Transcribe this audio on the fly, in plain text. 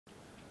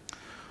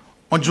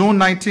On June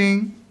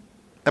 19,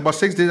 about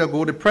 6 days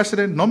ago, the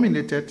president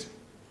nominated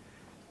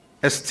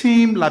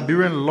esteemed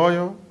Liberian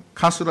lawyer,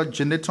 Councillor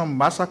Jeneton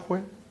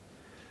Masakwe,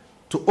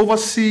 to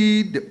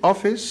oversee the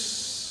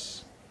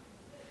office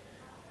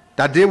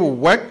that they will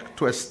work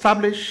to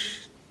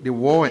establish the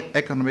War and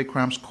Economic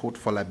Crimes Code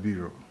for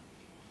Liberia.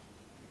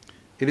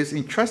 It is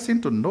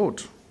interesting to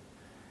note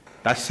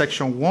that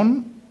Section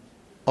 1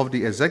 of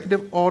the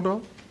Executive Order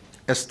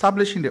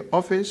establishing the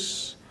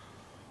Office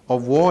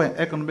of War and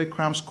Economic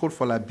Crimes Code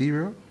for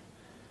Liberia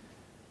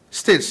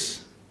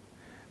states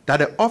that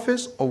the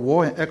Office of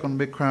War and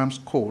Economic Crimes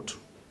Code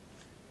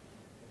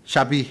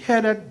shall be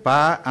headed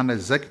by an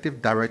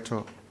executive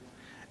director.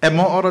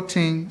 Among other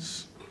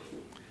things,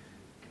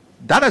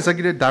 that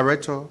executive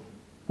director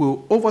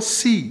will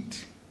oversee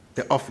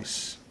the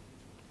office.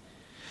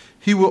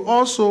 We will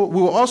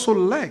also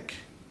like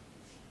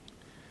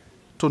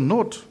to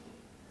note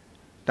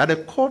that the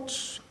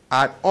courts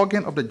are an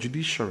organ of the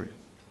judiciary.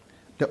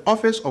 The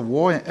Office of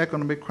War and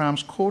Economic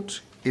Crimes Code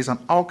is an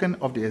organ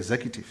of the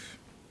executive.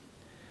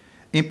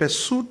 In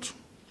pursuit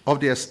of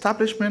the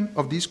establishment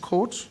of these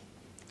codes,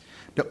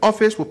 the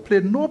office will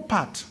play no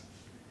part,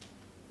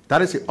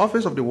 that is the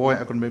Office of the War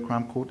and Economic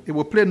Crime Code, it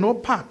will play no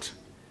part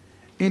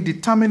in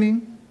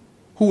determining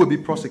who will be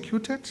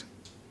prosecuted,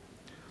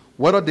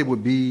 whether there will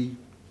be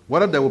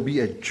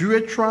a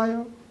jury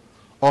trial,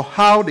 or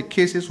how the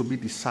cases will be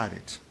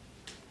decided.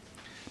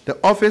 The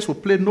office will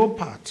play no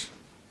part.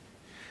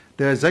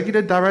 The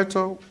executive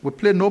director will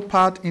play no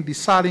part in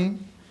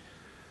deciding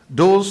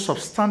those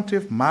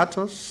substantive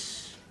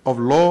matters of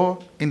law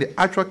in the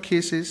actual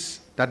cases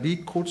that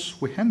these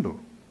courts will handle.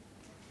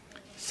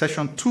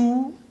 Section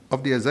 2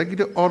 of the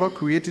Executive Order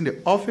creating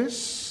the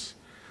office,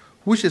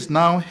 which is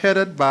now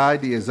headed by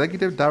the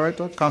Executive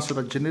Director,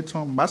 Councillor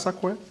Jeneton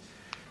Masakwe,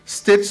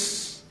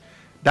 states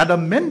that the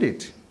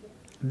mandate,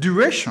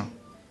 duration,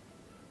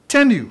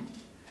 tenure,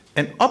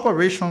 and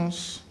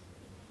operations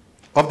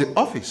of the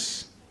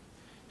office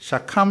shall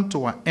come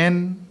to an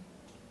end,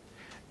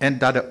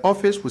 and that the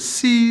office will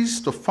cease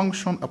to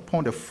function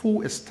upon the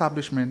full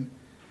establishment,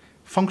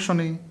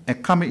 functioning,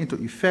 and coming into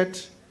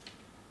effect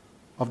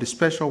of the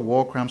Special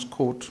War Crimes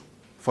Code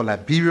for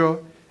Liberia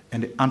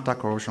and the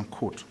Anti-Corruption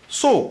Code.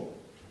 So,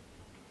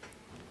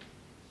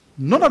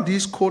 none of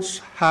these codes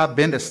have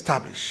been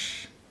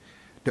established.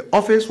 The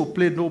office will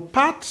play no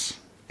part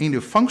in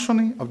the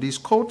functioning of these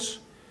codes,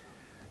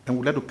 and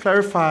we'd like to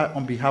clarify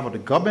on behalf of the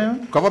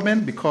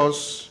government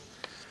because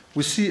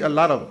we see a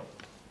lot of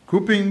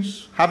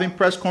groupings having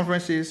press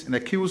conferences and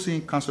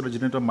accusing Councillor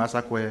Jeneton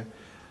Masakwe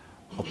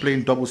of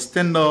playing double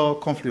standard,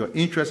 conflict of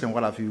interest, and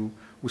what have you.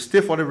 We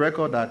state for the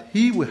record that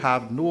he will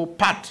have no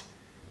part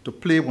to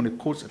play when the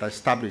courts are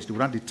established. They will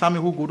not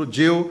determine who go to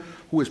jail,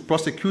 who is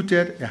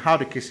prosecuted, and how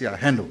the cases are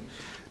handled.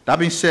 That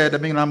being said,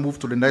 let me now move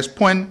to the next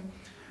point.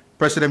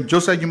 President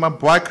Joseph Yuma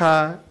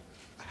Boakai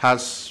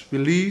has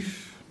relieved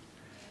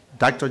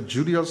Dr.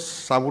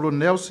 Julius Sawolo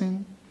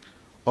Nelson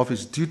of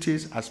his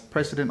duties as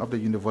president of the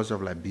University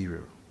of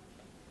Liberia.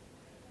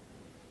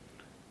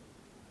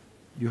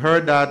 You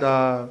heard that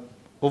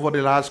over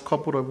the last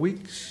couple of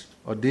weeks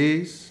or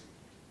days,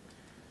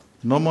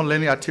 normal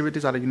learning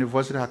activities at the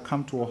university have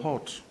come to a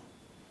halt.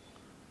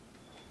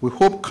 We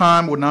hope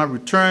calm will now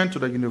return to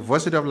the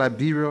University of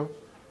Liberia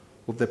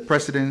with the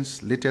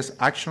president's latest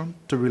action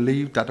to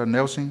relieve Dr.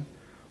 Nelson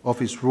of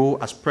his role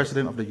as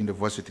president of the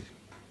university.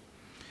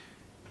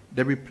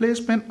 The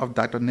replacement of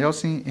Dr.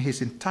 Nelson and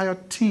his entire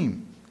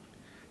team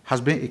has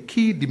been a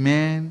key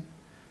demand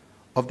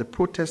of the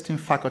protesting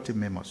faculty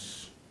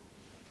members.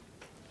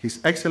 His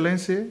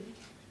Excellency,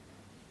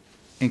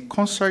 in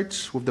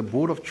concert with the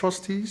Board of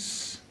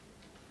Trustees,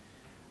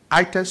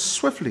 acted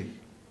swiftly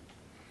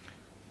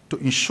to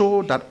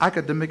ensure that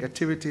academic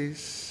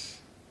activities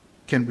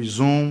can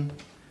resume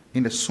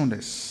in the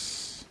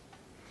soonest.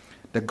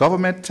 The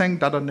government thanked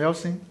Dr.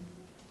 Nelson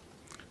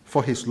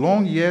for his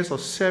long years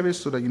of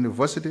service to the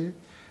university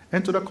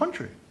and to the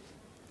country.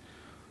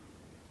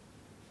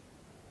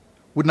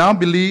 We now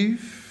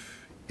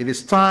believe it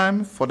is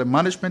time for the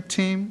management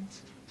team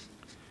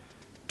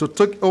to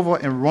take over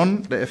and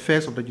run the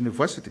affairs of the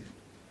university.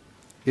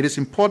 It is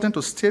important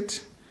to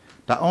state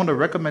that on the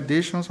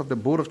recommendations of the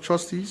Board of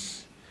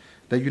Trustees,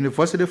 the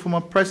university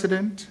former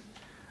president,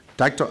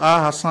 Dr.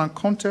 R. Hassan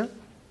Conte,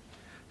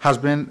 has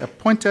been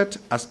appointed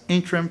as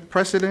interim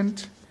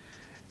president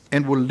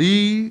and will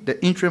lead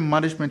the interim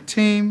management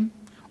team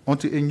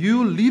until a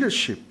new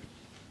leadership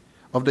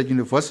of the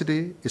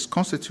university is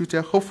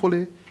constituted,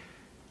 hopefully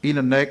in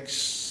the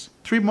next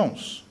 3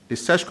 months. The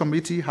search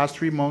committee has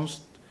 3 months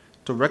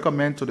to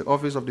recommend to the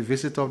Office of the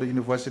Visitor of the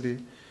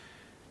University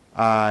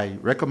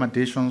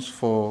recommendations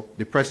for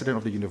the president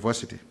of the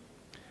university.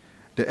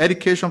 The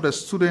education of the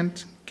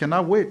student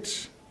cannot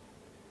wait,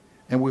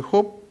 and we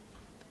hope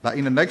that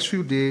in the next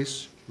few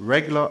days,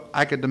 regular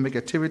academic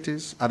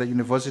activities at the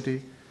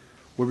university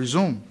will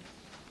resume.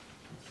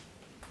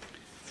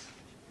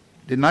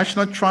 The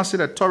National Transit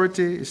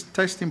Authority is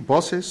testing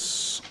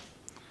buses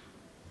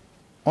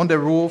on the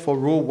road for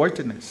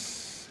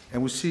roadworthiness,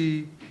 and we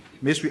see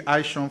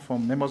misreaction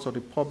from members of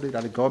the public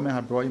that the government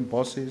had brought in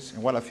buses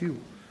and what have you.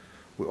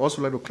 We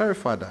also like to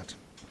clarify that.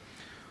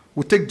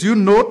 We take due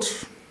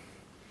note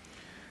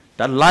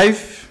that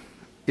life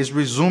is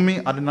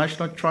resuming at the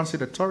National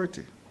Transit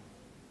Authority.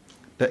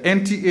 The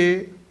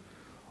NTA,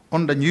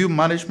 on the new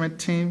management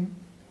team,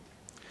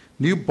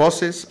 new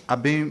buses are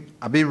being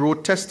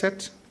road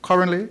tested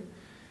currently,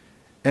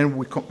 and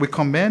we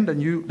commend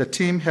the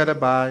team headed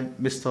by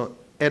Mr.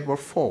 Edward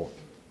Ford.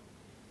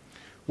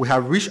 We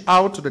have reached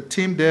out to the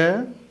team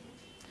there,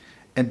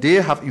 and they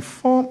have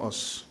informed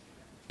us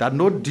that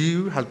no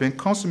deal has been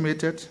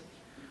consummated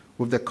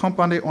with the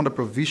company on the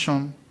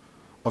provision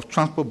of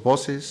transport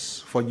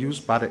buses for use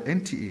by the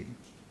NTA.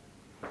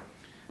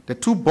 The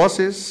 2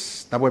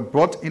 buses that were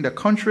brought in the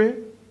country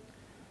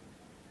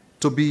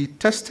to be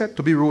tested,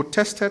 to be road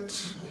tested,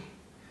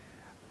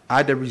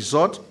 are the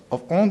result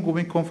of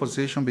ongoing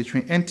conversation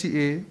between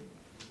NTA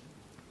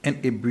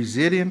and a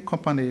Brazilian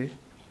company,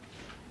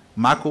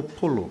 Marco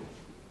Polo.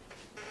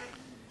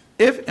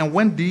 If and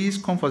when these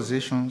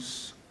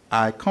conversations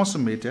are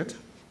consummated,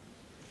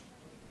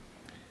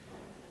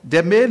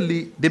 they may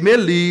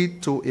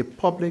lead to a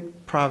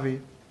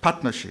public-private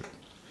partnership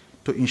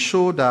to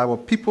ensure that our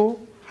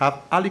people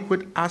have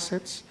adequate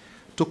access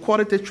to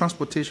quality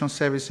transportation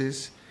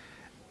services,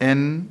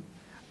 and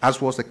as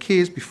was the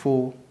case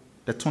before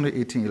the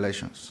 2018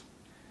 elections.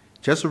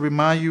 Just to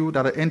remind you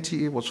that the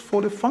NTA was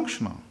fully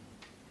functional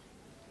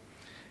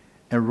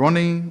and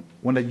running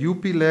when the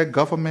UP-led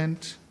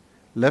government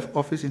left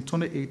office in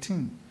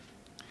 2018.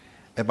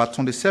 About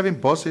 27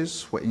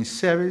 buses were in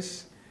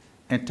service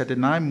and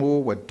 39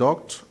 more were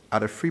docked at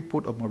the free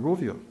port of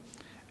Monrovia.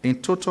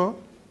 In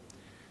total,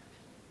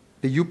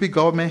 the UP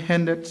government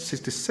handed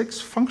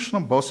 66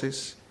 functional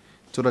buses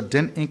to the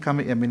then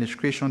incoming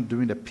administration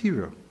during the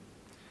period.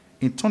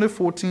 In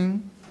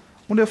 2014,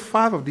 only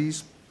 5 of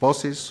these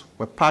buses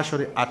were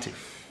partially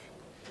active.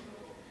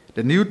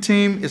 The new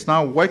team is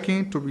now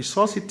working to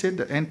resuscitate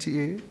the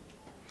NTA.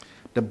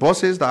 The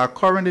buses that are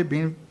currently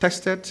being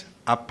tested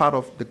are part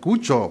of the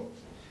good job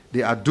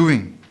they are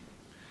doing.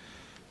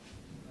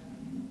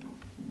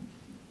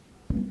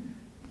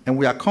 And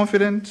we are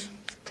confident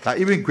that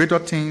even greater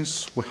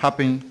things will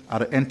happen at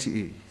the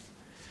NTA.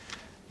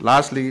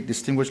 Lastly,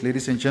 distinguished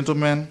ladies and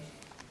gentlemen,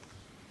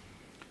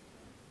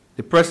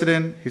 the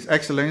President, His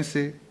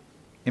Excellency,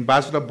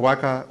 Ambassador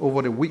Boaka,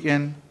 over the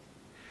weekend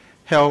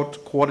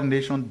held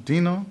coordination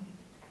dinner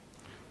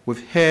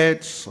with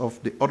heads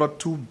of the other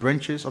 2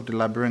 branches of the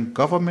Liberian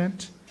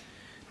government,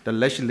 the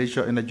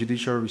legislature and the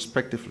judiciary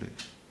respectively.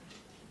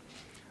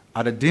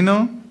 At the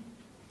dinner,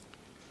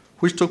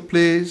 which took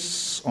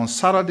place on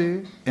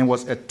Saturday and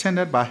was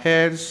attended by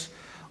heads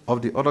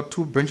of the other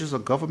 2 branches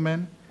of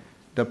government,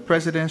 the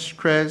President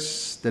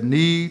stressed the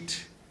need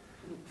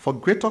for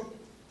greater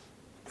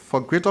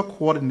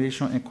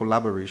coordination and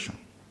collaboration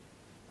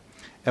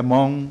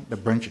among the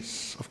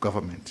branches of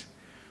government.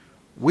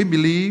 We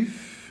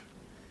believe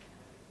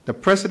the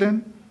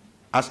President,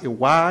 as a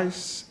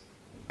wise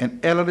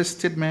and elderly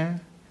statesman,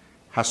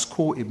 has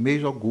scored a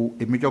major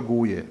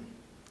goal here.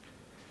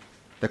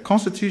 The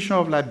Constitution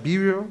of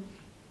Liberia,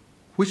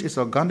 which is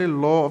a organic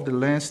law of the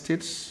land,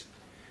 states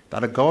that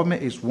the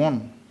government is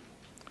one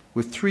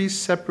with 3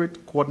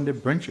 separate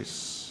coordinated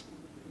branches.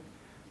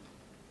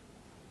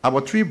 Our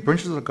 3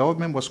 branches of the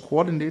government must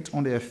coordinate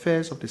on the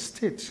affairs of the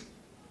state.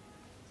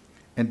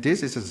 And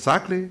this is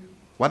exactly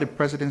what the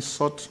President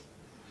sought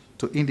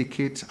to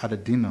indicate at the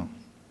dinner.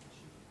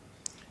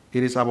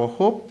 It is our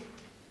hope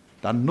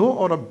that no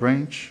other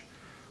branch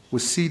will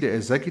see the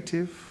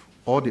executive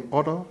or the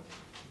other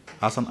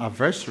as an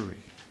adversary,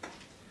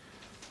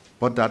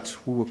 but that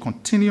we will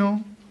continue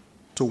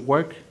to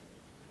work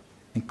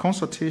in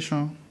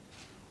consultation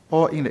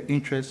or in the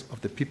interest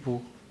of the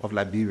people of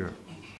Liberia.